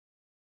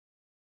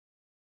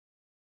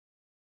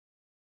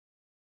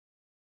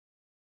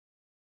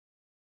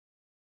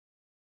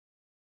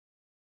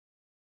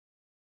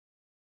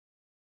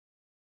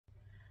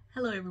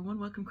Hello everyone,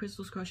 welcome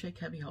Crystal's Crochet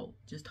Cubbyhole.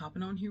 Just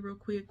hopping on here real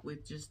quick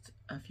with just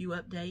a few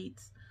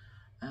updates.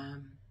 I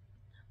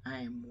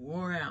am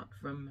wore out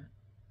from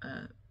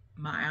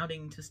my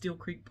outing to Steel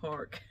Creek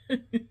Park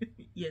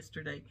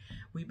yesterday.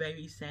 We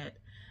babysat,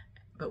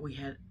 but we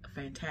had a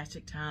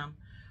fantastic time.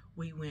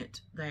 We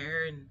went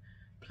there and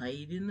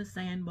played in the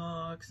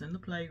sandbox and the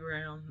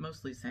playground,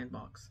 mostly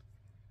sandbox.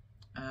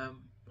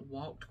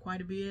 Walked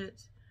quite a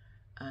bit,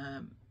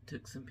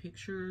 took some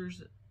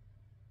pictures.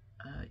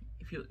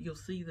 If you'll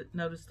see that,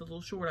 notice the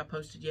little short I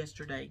posted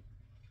yesterday.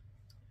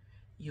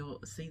 You'll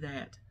see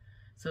that.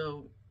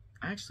 So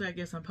actually, I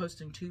guess I'm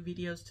posting 2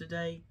 videos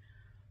today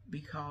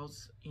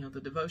because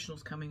the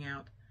devotional's coming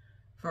out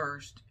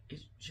first. It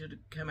should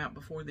come out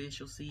before this.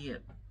 You'll see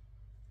it.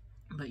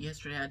 But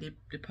yesterday I did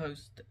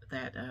post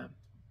that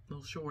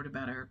little short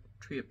about our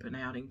trip and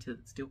outing to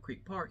Steel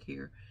Creek Park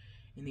here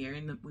in the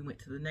area. We went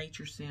to the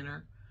Nature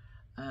Center.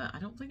 I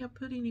don't think I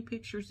put any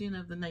pictures in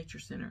of the Nature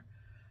Center.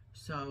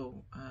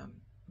 So,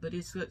 but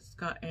it's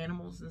got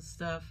animals and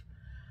stuff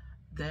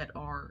that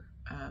are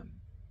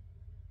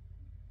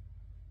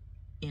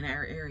in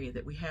our area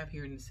that we have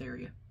here in this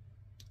area.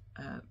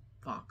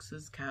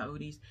 Foxes,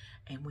 coyotes,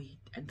 and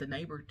the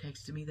neighbor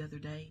texted me the other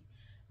day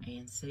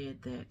and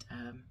said that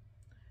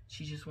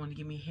she just wanted to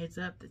give me a heads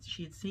up that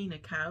she had seen a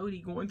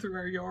coyote going through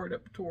our yard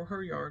up toward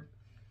her yard,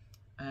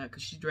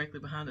 because she's directly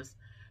behind us,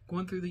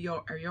 going through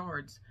our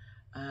yards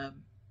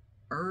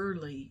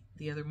early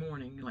the other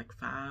morning, like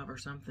 5 or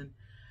something,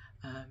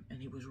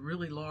 and it was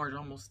really large,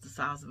 almost the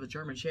size of a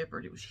German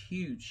Shepherd. It was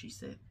huge, she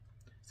said.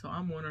 So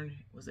I'm wondering,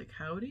 was it a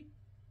coyote?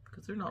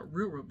 Because they're not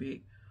real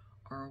big,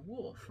 or a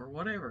wolf, or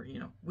whatever.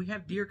 We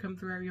have deer come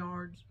through our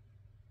yards.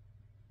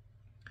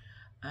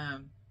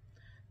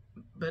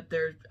 But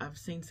I've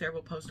seen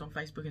several posts on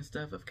Facebook and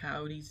stuff of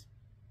coyotes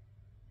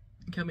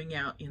coming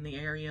out in the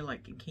area,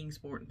 like in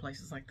Kingsport and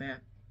places like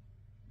that.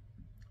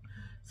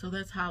 So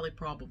that's highly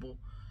probable.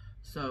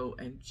 So,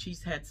 and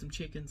she's had some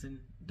chickens and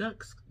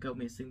ducks go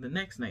missing. The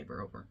next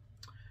neighbor over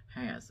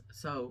has.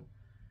 So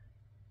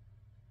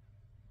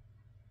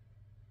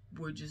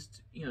we're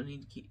just,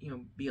 need to keep,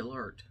 be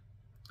alert,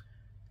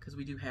 because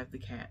we do have the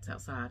cats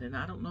outside, and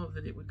I don't know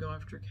that it would go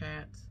after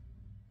cats.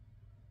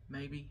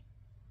 Maybe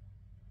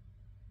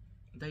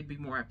they'd be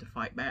more apt to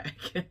fight back.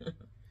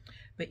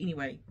 But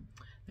anyway,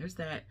 there's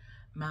that.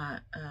 My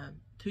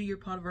 2-year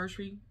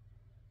podiversary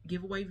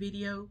giveaway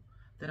video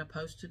that I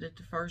posted at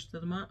the 1st of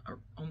the month, or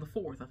on the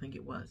 4th, I think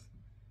it was.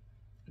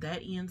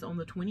 That ends on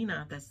the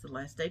 29th. That's the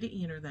last day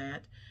to enter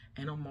that.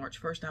 And on March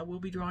 1st, I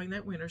will be drawing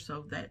that winner.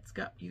 So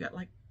you got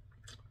like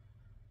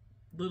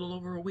a little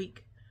over a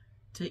week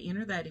to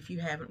enter that if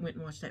you haven't went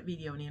and watched that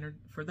video and entered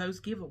for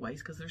those giveaways,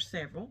 because there's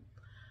several.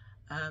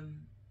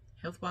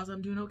 Health-wise,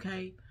 I'm doing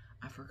okay.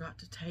 I forgot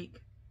to take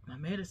my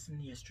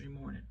medicine yesterday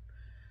morning.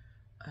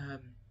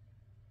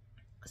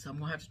 So I'm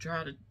going to have to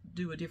try to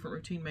do a different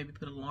routine, maybe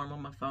put an alarm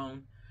on my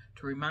phone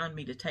to remind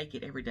me to take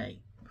it every day.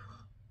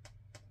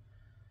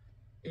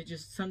 It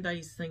just, some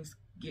days things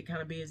get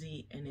kind of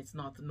busy and it's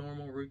not the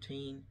normal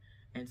routine,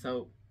 and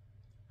so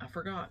I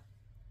forgot.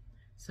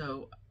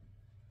 So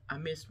I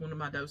missed one of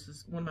my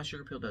doses, one of my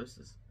sugar pill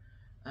doses.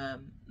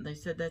 They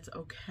said that's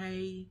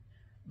okay,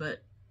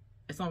 but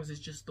as long as it's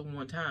just the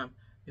one time.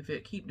 If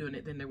it keep doing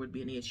it, then there would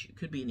be an issue.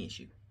 Could be an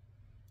issue.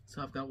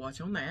 So I've got to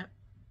watch on that.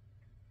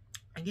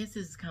 I guess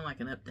this is kind of like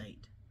an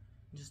update.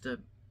 Just a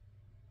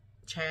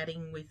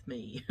chatting with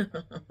me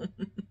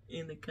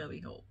in the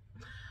cubbyhole.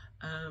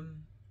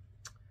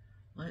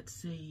 Let's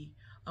see.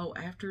 Oh,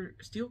 after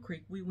Steel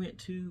Creek, we went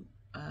to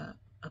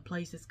a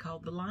place that's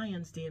called the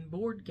Lion's Den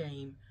Board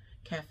Game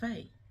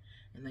Cafe.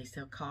 And they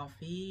sell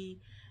coffee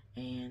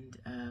and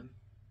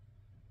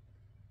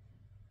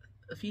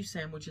a few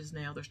sandwiches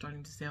now they're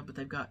starting to sell. But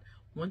they've got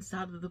one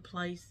side of the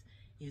place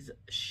is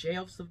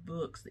shelves of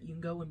books that you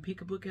can go and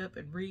pick a book up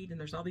and read. And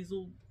there's all these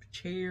little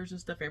chairs and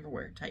stuff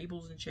everywhere.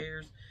 Tables and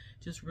chairs.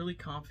 Just really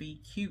comfy,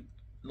 cute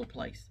little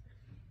place.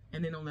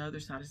 And then on the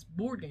other side is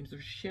board games.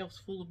 There's shelves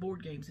full of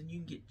board games, and you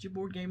can get your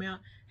board game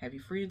out, have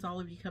your friends, all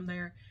of you come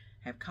there,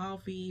 have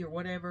coffee or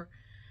whatever,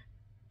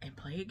 and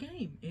play a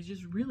game. It's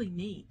just really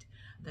neat.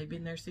 They've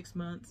been there 6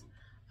 months.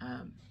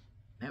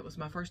 That was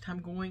my first time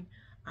going.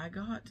 I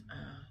got,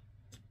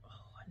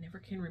 I never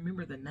can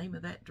remember the name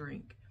of that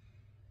drink.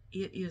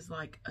 It is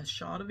like a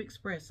shot of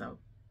espresso,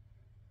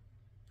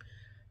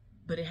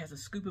 but it has a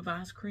scoop of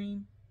ice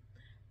cream,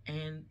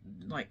 and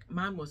like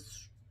mine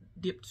was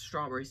dipped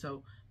strawberry,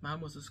 so mine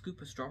was a scoop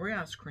of strawberry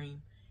ice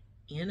cream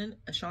in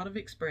a shot of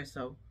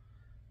espresso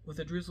with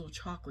a drizzle of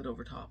chocolate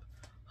over top.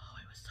 Oh,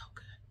 it was so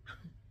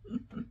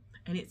good.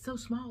 And it's so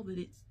small that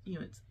it's,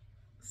 it's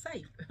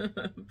safe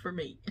for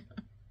me.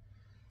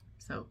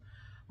 So,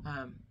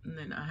 and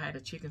then I had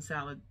a chicken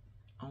salad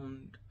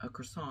on a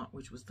croissant,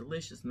 which was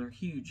delicious, and they're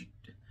huge.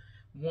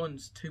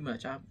 One's too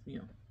much. I,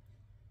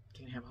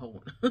 can't have a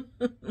whole one.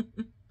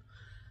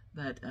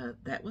 But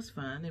that was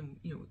fun, and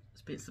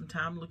spent some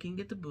time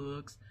looking at the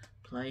books,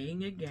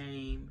 playing a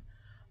game,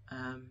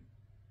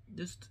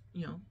 just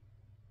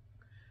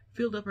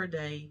filled up our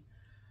day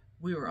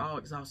we were all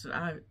exhausted.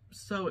 I'm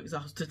so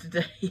exhausted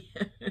today.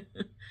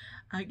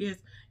 I guess,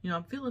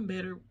 I'm feeling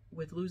better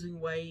with losing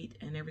weight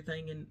and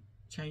everything, and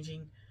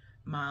changing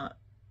my,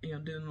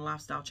 doing the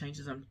lifestyle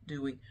changes I'm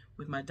doing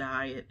with my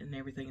diet and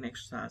everything and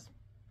exercise.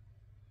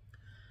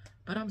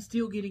 But I'm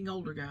still getting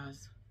older,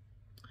 guys.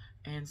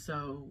 And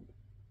so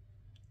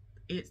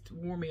it's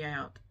wore me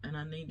out, and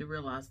I need to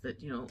realize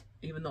that,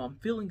 even though I'm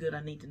feeling good,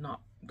 I need to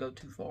not go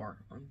too far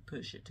and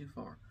push it too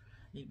far.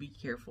 I need to be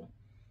careful.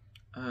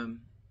 In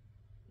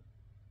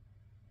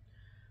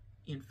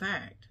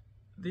fact,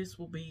 this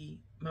will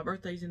be, my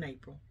birthday's in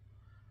April.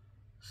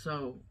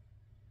 So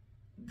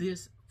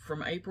this,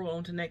 from April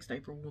on to next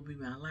April, will be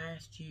my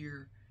last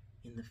year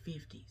in the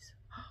 50s.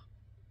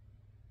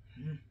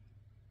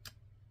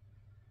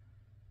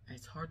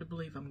 It's hard to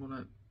believe I'm going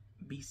to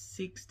be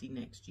 60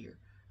 next year.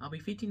 I'll be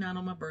 59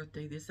 on my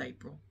birthday this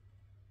April.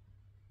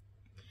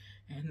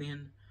 And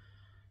then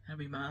that'll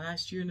be my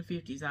last year in the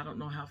 50s. I don't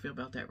know how I feel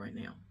about that right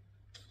now.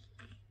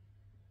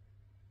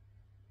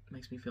 It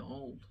makes me feel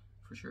old,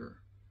 for sure.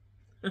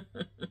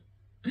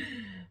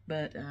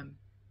 But,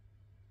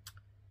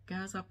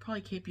 guys, I've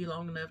probably kept you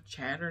long enough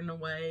chattering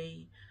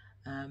away.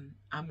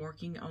 I'm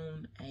working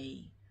on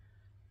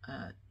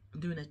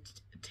doing a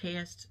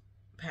test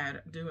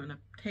pattern, doing a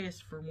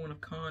test for one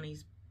of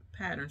Connie's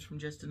patterns from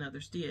Just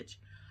Another Stitch,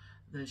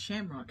 the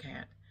Shamrock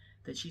hat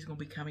that she's going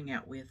to be coming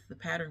out with, the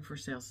pattern for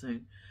sale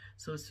soon.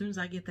 So as soon as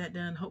I get that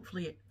done,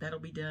 hopefully that'll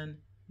be done.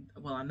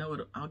 Well, I know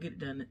I'll get it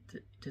done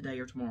today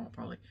or tomorrow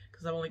probably,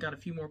 because I've only got a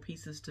few more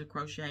pieces to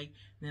crochet, and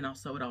then I'll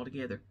sew it all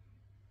together.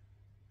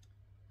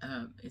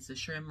 It's a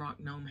Shamrock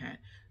gnome hat,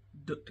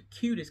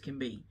 cute as can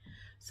be.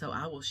 So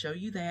I will show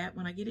you that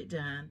when I get it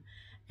done,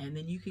 and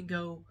then you can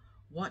go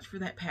watch for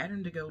that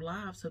pattern to go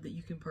live so that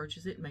you can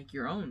purchase it and make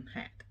your own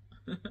hat.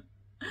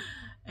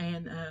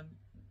 And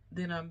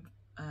then I'm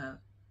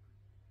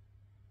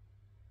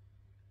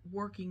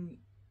working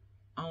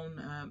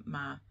on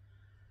my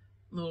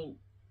little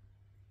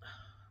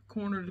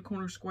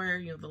corner-to-corner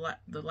square,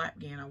 the lap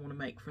gan I want to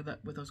make for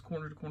with those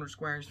corner-to-corner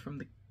squares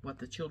from what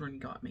the children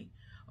got me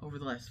over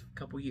the last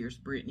couple years.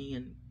 Brittany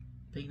and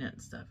Peanut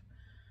and stuff,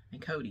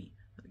 and Cody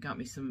got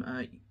me some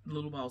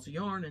little balls of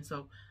yarn, and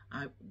so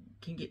I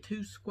can get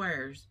 2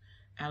 squares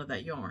out of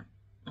that yarn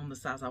on the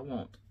size I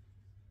want.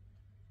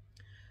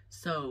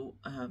 So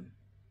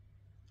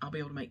I'll be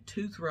able to make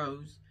 2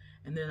 throws,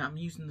 and then I'm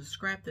using the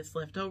scrap that's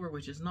left over,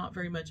 which is not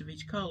very much of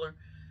each color.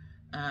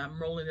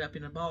 I'm rolling it up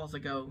in a ball as I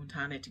go and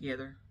tying it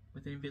together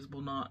with an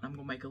invisible knot. I'm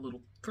going to make a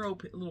little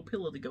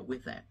pillow to go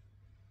with that.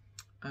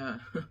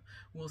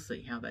 We'll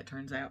see how that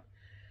turns out.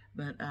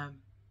 But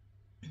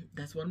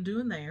that's what I'm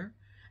doing there.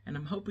 And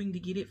I'm hoping to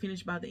get it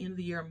finished by the end of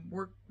the year.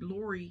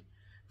 Lori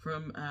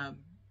from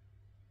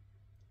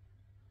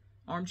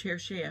Armchair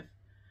Chef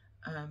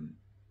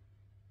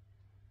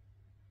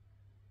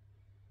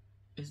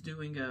is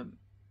doing a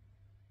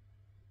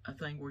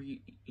thing where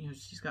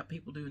she's got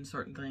people doing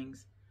certain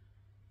things.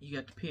 You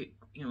got to pick,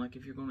 like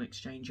if you're going to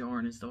exchange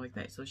yarn and stuff like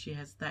that. So she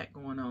has that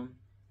going on.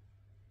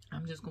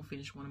 I'm just going to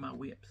finish one of my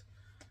whips.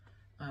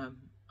 I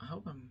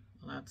hope I'm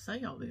allowed to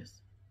say all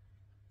this.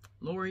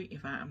 Lori,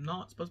 if I'm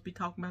not supposed to be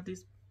talking about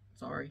this,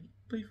 sorry.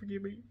 Please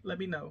forgive me. Let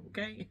me know,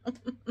 okay?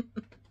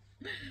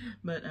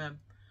 But I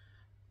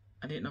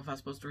didn't know if I was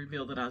supposed to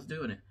reveal that I was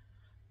doing it.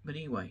 But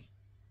anyway,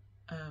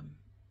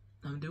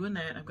 I'm doing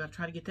that. I've got to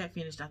try to get that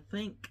finished. I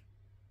think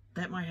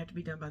that might have to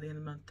be done by the end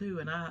of the month too.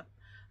 And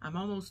I'm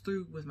almost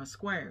through with my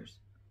squares.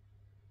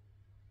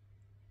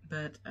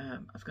 But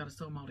I've got to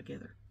sew them all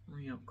together. Or,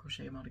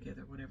 crochet them all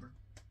together, whatever.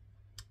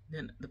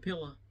 Then the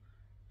pillow,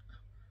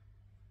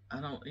 I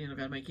don't,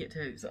 got to make it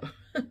too. So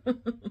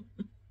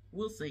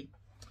we'll see.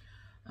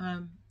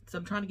 So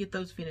I'm trying to get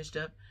those finished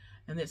up.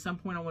 And at some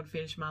point I want to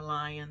finish my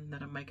lion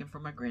that I'm making for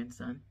my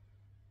grandson.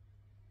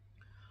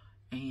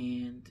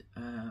 And,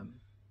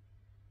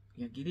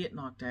 get it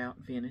knocked out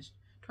and finished.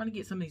 Trying to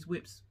get some of these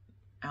whips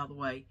out of the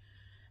way.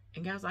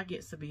 And guys, I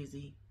get so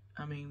busy.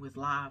 I mean, with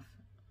life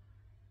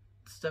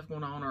stuff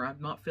going on, or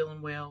I'm not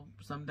feeling well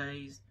some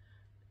days.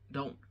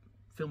 Don't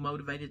feel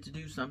motivated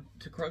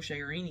to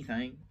crochet or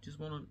anything. Just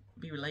want to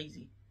be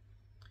lazy.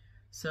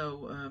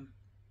 So,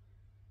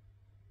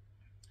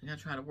 I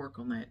gotta try to work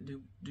on that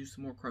and do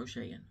some more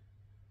crocheting.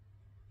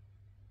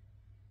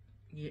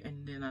 Yeah,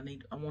 and then I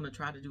want to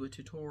try to do a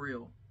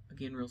tutorial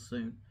again real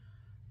soon.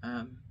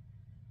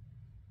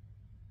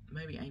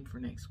 Maybe aim for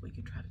next week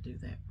and try to do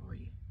that for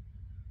you.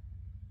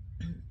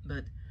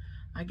 But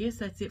I guess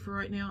that's it for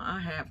right now. I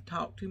have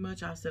talked too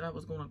much. I said I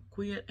was going to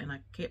quit, and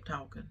I kept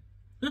talking.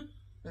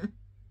 But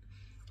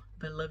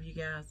I love you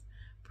guys.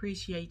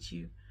 Appreciate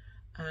you.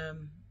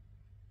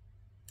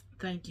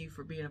 Thank you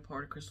for being a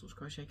part of Crystal's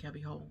Crochet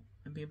Cubbyhole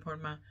and being part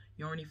of my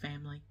Yarny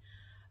family.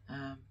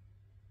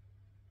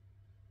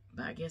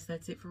 But I guess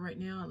that's it for right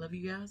now. I love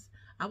you guys.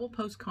 I will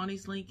post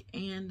Connie's link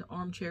and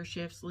Armchair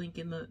Chef's link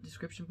in the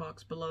description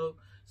box below,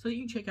 so you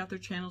can check out their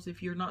channels.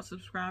 If you're not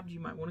subscribed, you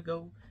might want to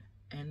go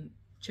and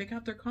check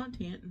out their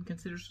content and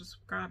consider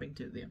subscribing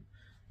to them.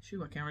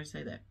 Shoot, I can't really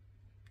say that.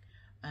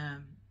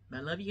 But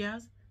I love you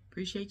guys.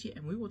 Appreciate you,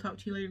 and we will talk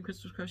to you later in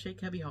Crystal's Crochet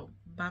Cubbyhole.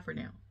 Bye for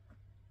now.